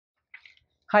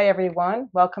Hi everyone,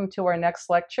 welcome to our next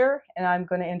lecture, and I'm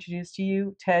going to introduce to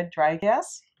you Ted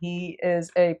Drygas. He is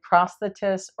a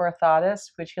prosthetist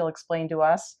orthotist, which he'll explain to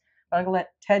us. But I'm going to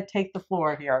let Ted take the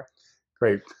floor here.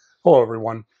 Great. Hello,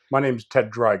 everyone. My name is Ted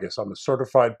Drygas. I'm a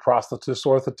certified prosthetist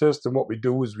orthotist, and what we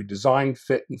do is we design,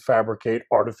 fit, and fabricate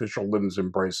artificial limbs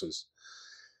and braces.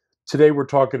 Today, we're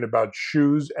talking about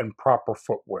shoes and proper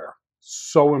footwear.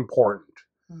 So important.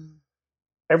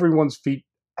 Everyone's feet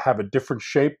have a different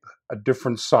shape, a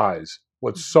different size.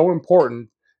 What's so important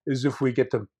is if we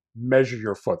get to measure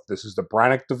your foot. This is the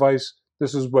Brannock device.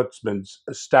 This is what's been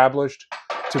established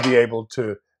to be able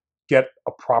to get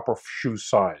a proper shoe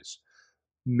size.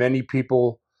 Many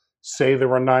people say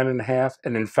they're a 9.5,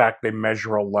 and in fact, they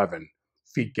measure 11.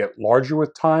 Feet get larger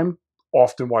with time,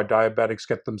 often why diabetics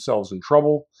get themselves in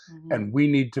trouble. And we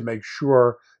need to make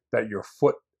sure that your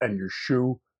foot and your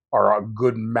shoe are a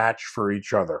good match for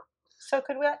each other. So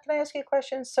can I ask you a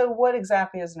question? So what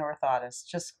exactly is an orthotist?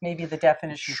 Just maybe the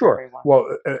definition for Sure. everyone.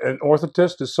 Well, an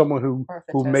orthotist is someone who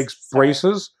makes Sorry.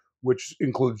 braces, which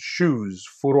includes shoes,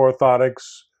 foot orthotics,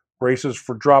 braces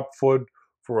for drop foot,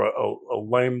 for a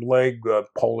lame leg,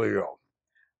 polio.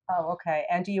 Oh, okay.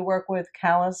 And do you work with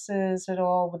calluses at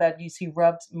all? That you see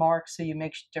rubbed marks, so you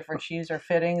make different shoes or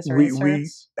fittings or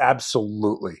inserts? We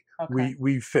absolutely. Okay.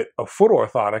 We fit a foot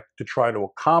orthotic to try to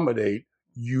accommodate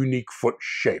unique foot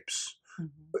shapes,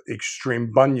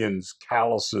 extreme bunions,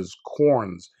 calluses,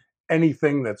 corns,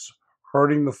 anything that's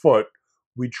hurting the foot.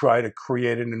 We try to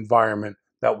create an environment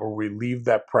that will relieve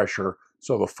that pressure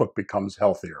so the foot becomes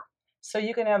healthier. So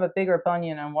you can have a bigger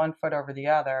bunion on one foot over the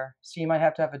other. So you might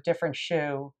have to have a different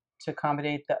shoe to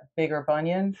accommodate that bigger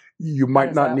bunion. You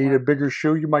might not need a bigger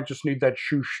shoe. You might just need that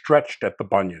shoe stretched at the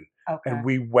bunion. Okay. And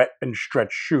we wet and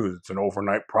stretch shoes. It's an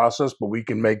overnight process, but we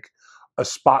can make a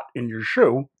spot in your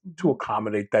shoe to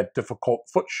accommodate that difficult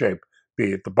foot shape,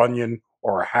 be it the bunion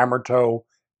or a hammer toe,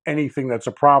 anything that's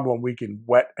a problem. We can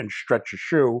wet and stretch a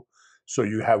shoe so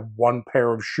you have one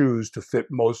pair of shoes to fit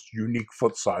most unique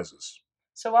foot sizes.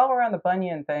 So while we're on the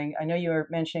bunion thing, I know you were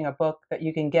mentioning a book that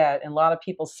you can get, and a lot of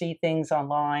people see things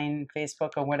online,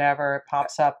 Facebook or whatever, it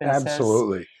pops up and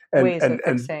absolutely says ways of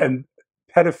fixing. And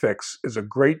Pedifix is a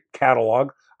great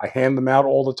catalog. I hand them out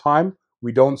all the time.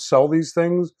 We don't sell these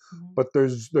things, but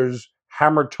there's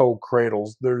hammer toe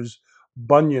cradles, there's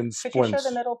bunion splints. Could you show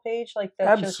the middle page like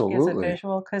that? Absolutely. Just gives a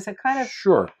visual, because it kind of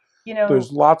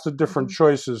there's lots of different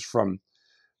choices, from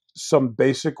some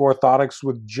basic orthotics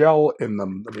with gel in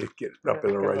them. Let me get it up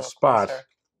in the right spot.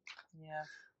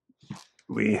 Yeah.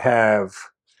 We have.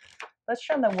 Let's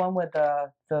show them the one with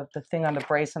the thing on the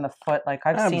brace on the foot. Like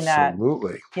I've seen that.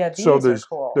 Absolutely. Yeah, these so are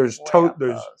cool. There's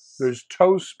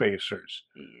toe spacers.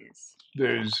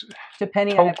 There's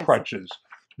depending toe on crutches.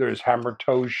 There's hammer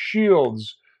toe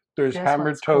shields. There's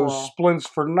hammer toe splints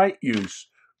for night use.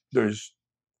 There's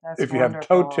if you have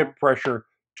toe tip pressure,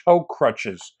 toe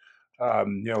crutches.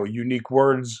 Unique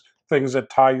words, things that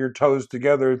tie your toes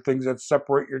together, things that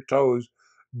separate your toes,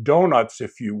 donuts,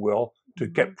 if you will, to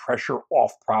get pressure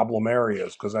off problem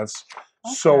areas, because that's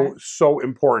so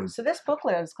important. So this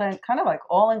booklet is kind of like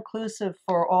all-inclusive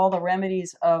for all the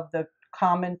remedies of the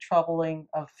common troubling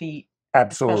of feet,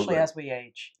 absolutely, especially as we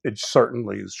age. It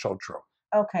certainly is so true.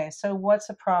 Okay, so what's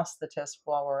a prosthetist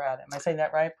while we're at it? Am I saying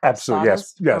that right? Absolutely,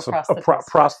 yes. A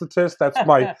prosthetist. That's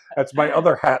my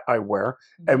other hat I wear,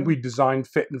 and we design,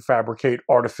 fit, and fabricate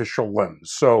artificial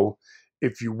limbs. So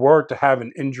if you were to have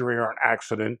an injury or an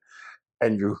accident,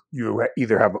 and you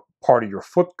either have a part of your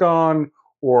foot gone,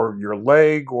 or your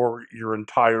leg, or your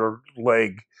entire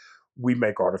leg, we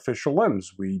make artificial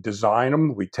limbs. We design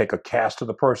them, we take a cast of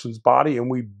the person's body,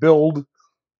 and we build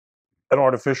an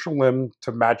artificial limb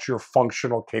to match your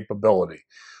functional capability.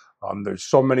 There's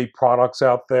so many products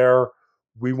out there.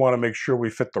 We want to make sure we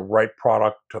fit the right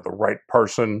product to the right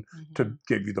person to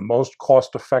give you the most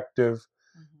cost-effective,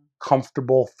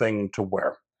 comfortable thing to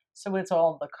wear. So it's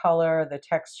all the color, the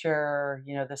texture,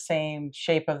 the same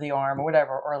shape of the arm or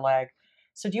whatever, or leg.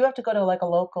 So do you have to go to like a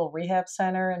local rehab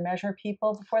center and measure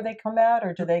people before they come out,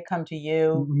 or do they come to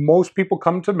you? Most people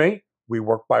come to me. We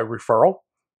work by referral.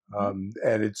 And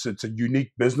it's a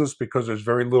unique business because there's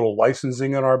very little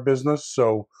licensing in our business.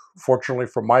 So fortunately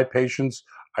for my patients,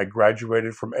 I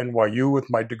graduated from NYU with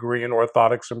my degree in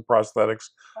orthotics and prosthetics.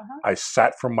 I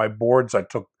sat for my boards.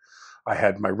 I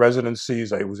had my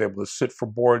residencies. I was able to sit for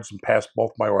boards and pass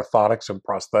both my orthotics and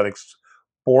prosthetics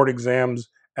board exams.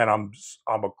 And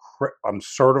I'm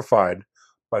certified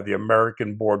by the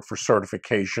American Board for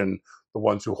Certification, the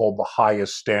ones who hold the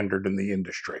highest standard in the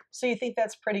industry. So you think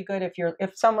that's pretty good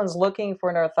if someone's looking for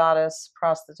an orthotist,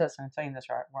 prosthetist, I'm saying this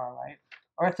right?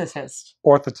 Orthotist.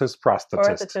 Orthotist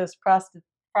Prosthetist.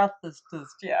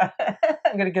 Prosthetist, yeah.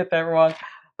 I'm going to get that wrong.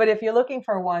 But if you're looking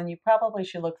for one, you probably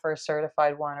should look for a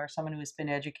certified one or someone who's been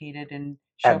educated and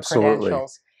show Absolutely.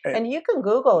 credentials. And you can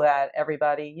Google that,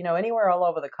 everybody, anywhere all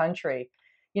over the country.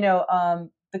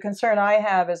 The concern I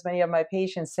have is many of my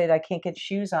patients say that I can't get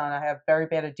shoes on. I have very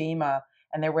bad edema,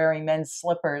 and they're wearing men's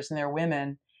slippers, and they're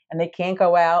women, and they can't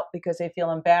go out because they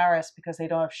feel embarrassed because they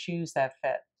don't have shoes that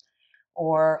fit.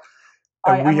 Or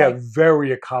And we I'm have like,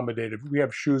 very accommodative. We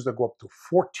have shoes that go up to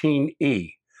 14E.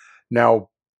 Now,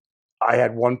 I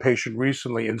had one patient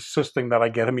recently insisting that I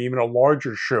get him even a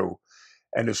larger shoe,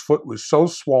 and his foot was so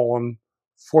swollen.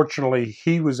 Fortunately,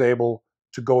 he was able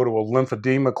to go to a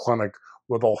lymphedema clinic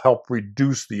where they'll help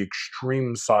reduce the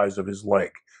extreme size of his leg,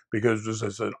 because this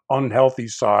is an unhealthy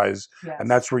size, and yes,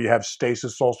 that's where you have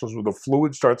stasis ulcers, where the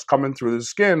fluid starts coming through the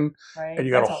skin, right. and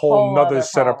you got That's a a whole whole nother other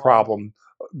set of problem.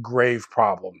 grave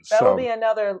problems. That will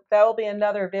So be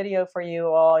another video for you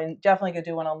all, and definitely could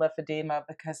do one on lymphedema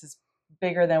because it's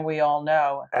bigger than we all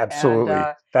know, and absolutely,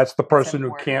 that's the it's person who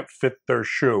important. can't fit their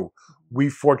shoe. We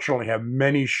fortunately have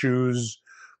many shoes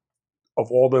of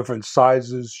all different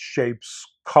sizes, shapes,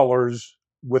 colors,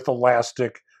 with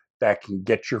elastic that can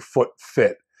get your foot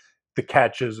fit. The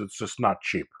catch is it's just not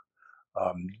cheap.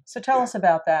 Um, So tell us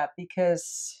about that,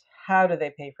 because how do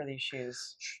they pay for these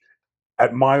shoes?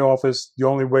 at my office, the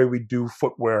only way we do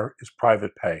footwear is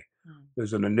private pay.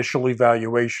 There's an initial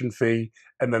evaluation fee,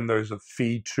 and then there's a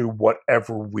fee to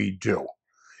whatever we do.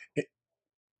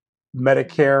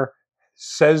 Medicare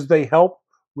says they help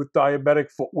with diabetic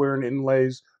footwear and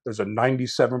inlays. There's a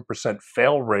 97%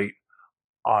 fail rate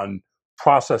on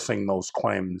processing those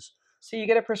claims. So you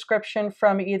get a prescription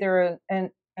from either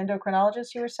an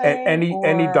endocrinologist, you were saying, Any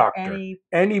or doctor,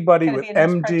 anybody can it with be a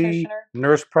nurse MD, practitioner?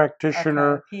 nurse Okay,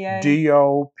 practitioner, PA,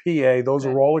 DO, PA, those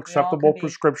are good. all They all could acceptable be,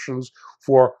 prescriptions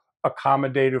for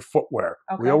accommodative footwear.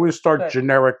 We okay, always start good.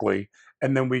 generically,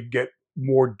 and then we get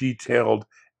more detailed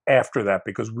after that,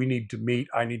 because we need to meet.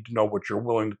 I need to know what you're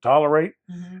willing to tolerate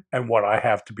and what I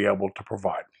have to be able to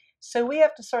provide. So we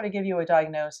have to sort of give you a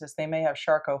diagnosis. They may have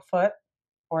Charcot foot,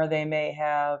 or they may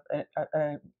have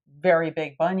a very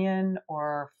big bunion,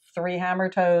 or 3 hammer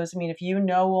toes. I mean, if you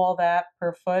know all that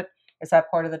per foot, is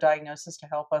that part of the diagnosis to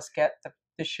help us get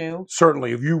the shoe?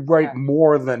 Certainly, if you write Okay.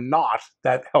 more than not,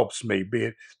 that helps me. Be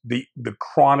it the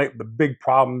chronic, the big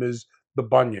problem is the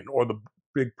bunion, or the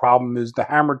big problem is the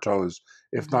hammer toes.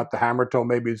 If not the hammer toe,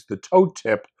 maybe it's the toe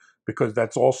tip, because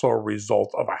that's also a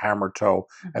result of a hammer toe,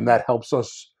 and that helps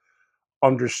us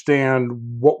understand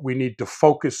what we need to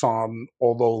focus on.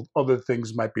 Although other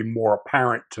things might be more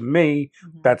apparent to me,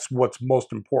 that's what's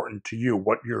most important to you.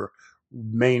 What your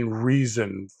main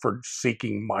reason for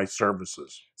seeking my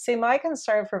services. See, my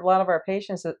concern for a lot of our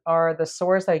patients are the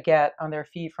sores they get on their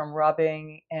feet from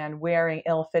rubbing and wearing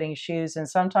ill-fitting shoes. And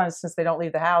sometimes, since they don't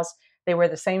leave the house, they wear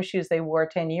the same shoes they wore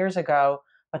 10 years ago,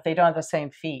 but they don't have the same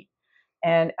feet.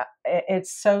 And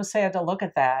it's so sad to look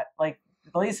at that. Like,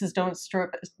 the laces don't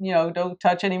strip, don't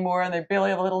touch anymore, and they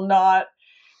barely have a little knot,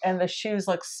 and the shoes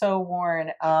look so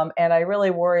worn. And I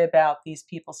really worry about these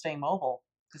people staying mobile,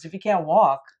 because if you can't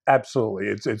walk, Absolutely.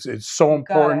 It's so you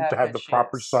gotta important to have have good the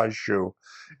proper shoes. size shoe.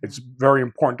 It's very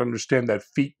important to understand that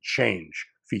feet change.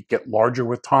 Feet get larger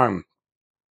with time.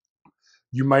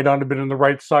 You might not have been in the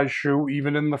right size shoe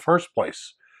even in the first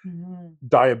place.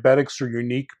 Diabetics are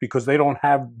unique because they don't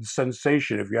have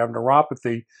sensation. If you have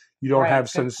neuropathy, you don't Right, have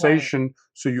good point. sensation,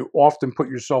 so you often put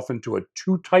yourself into a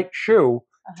too tight shoe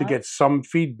to get some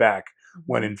feedback,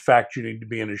 when in fact you need to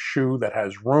be in a shoe that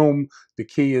has room. The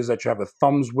key is that you have a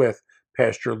thumb's width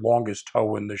past your longest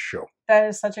toe in the shoe. That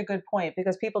is such a good point,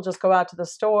 because people just go out to the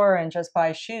store and just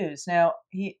buy shoes. Now,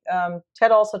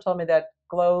 Ted also told me that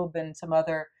Globe and some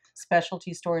other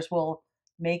specialty stores will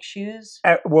make shoes.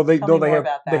 Well, Tell me more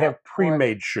about they that. have Or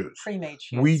pre-made shoes. pre-made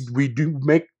We shoes. we do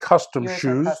make custom Yours are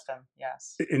shoes custom,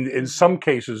 yes. in some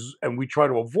cases, and we try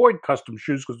to avoid custom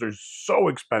shoes because they're so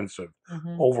expensive,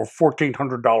 over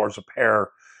 $1,400 a pair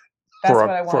That's what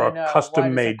I want for to a know. What custom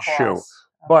does it made shoe. cost?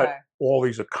 But Okay. all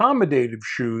these accommodative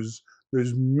shoes,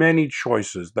 there's many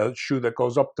choices. The shoe that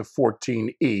goes up to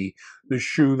 14E, the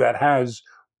shoe that has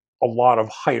a lot of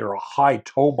height, or a high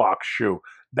toe box shoe,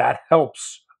 that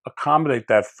helps accommodate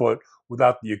that foot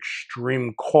without the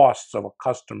extreme costs of a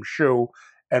custom shoe,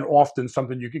 and often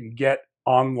something you can get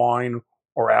online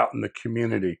or out in the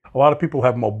community. A lot of people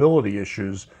have mobility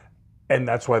issues, and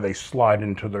that's why they slide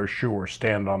into their shoe or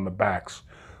stand on the backs.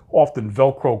 Often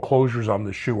Velcro closures on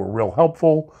the shoe are real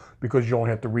helpful, because you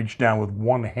only have to reach down with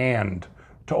one hand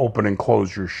to open and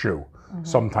close your shoe.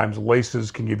 Sometimes laces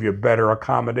can give you a better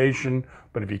accommodation,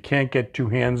 but if you can't get two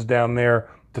hands down there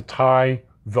to tie,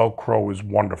 Velcro is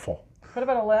wonderful. What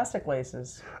about elastic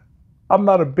laces? I'm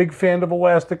not a big fan of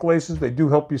elastic laces. They do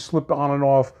help you slip on and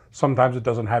off. Sometimes it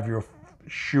doesn't have your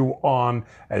shoe on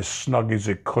as snug as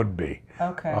it could be.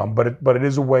 Okay. But it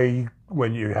is a way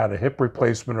when you had a hip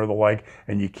replacement or the like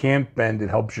and you can't bend, it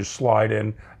helps you slide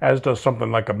in, as does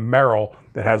something like a Merrill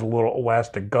that has a little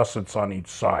elastic gussets on each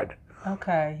side.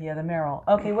 Okay, yeah, the Merrill.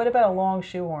 Okay, what about a long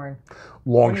shoehorn?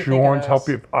 Long shoehorns help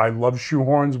you. I love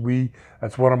shoehorns.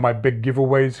 That's one of my big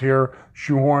giveaways here,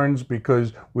 shoehorns,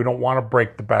 because we don't want to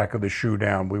break the back of the shoe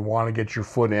down. We want to get your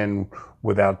foot in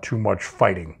without too much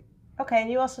fighting. Okay, and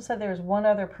you also said there's one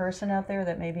other person out there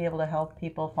that may be able to help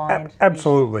people find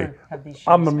Absolutely. have these shoes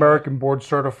I'm an made. American board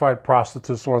certified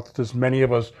prosthetist, orthotist. Many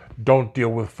of us don't deal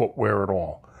with footwear at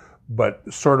all. But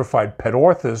certified pet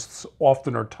orthists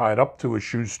often are tied up to a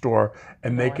shoe store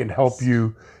and they can help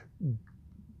you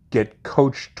get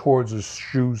coached towards a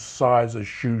shoe size, a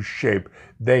shoe shape.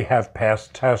 They have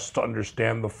passed tests to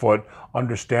understand the foot,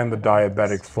 understand the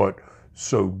diabetic foot,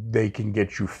 so they can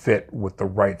get you fit with the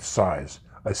right size.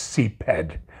 A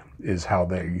CPED is how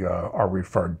they are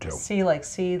referred to. C, like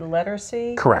C, the letter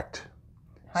C? Correct.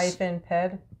 Hyphen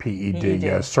PED? PED,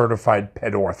 yes, certified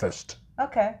pet orthist.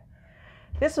 Okay.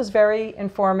 This was very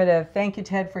informative. Thank you,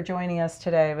 Ted, for joining us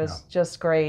today. It was just great.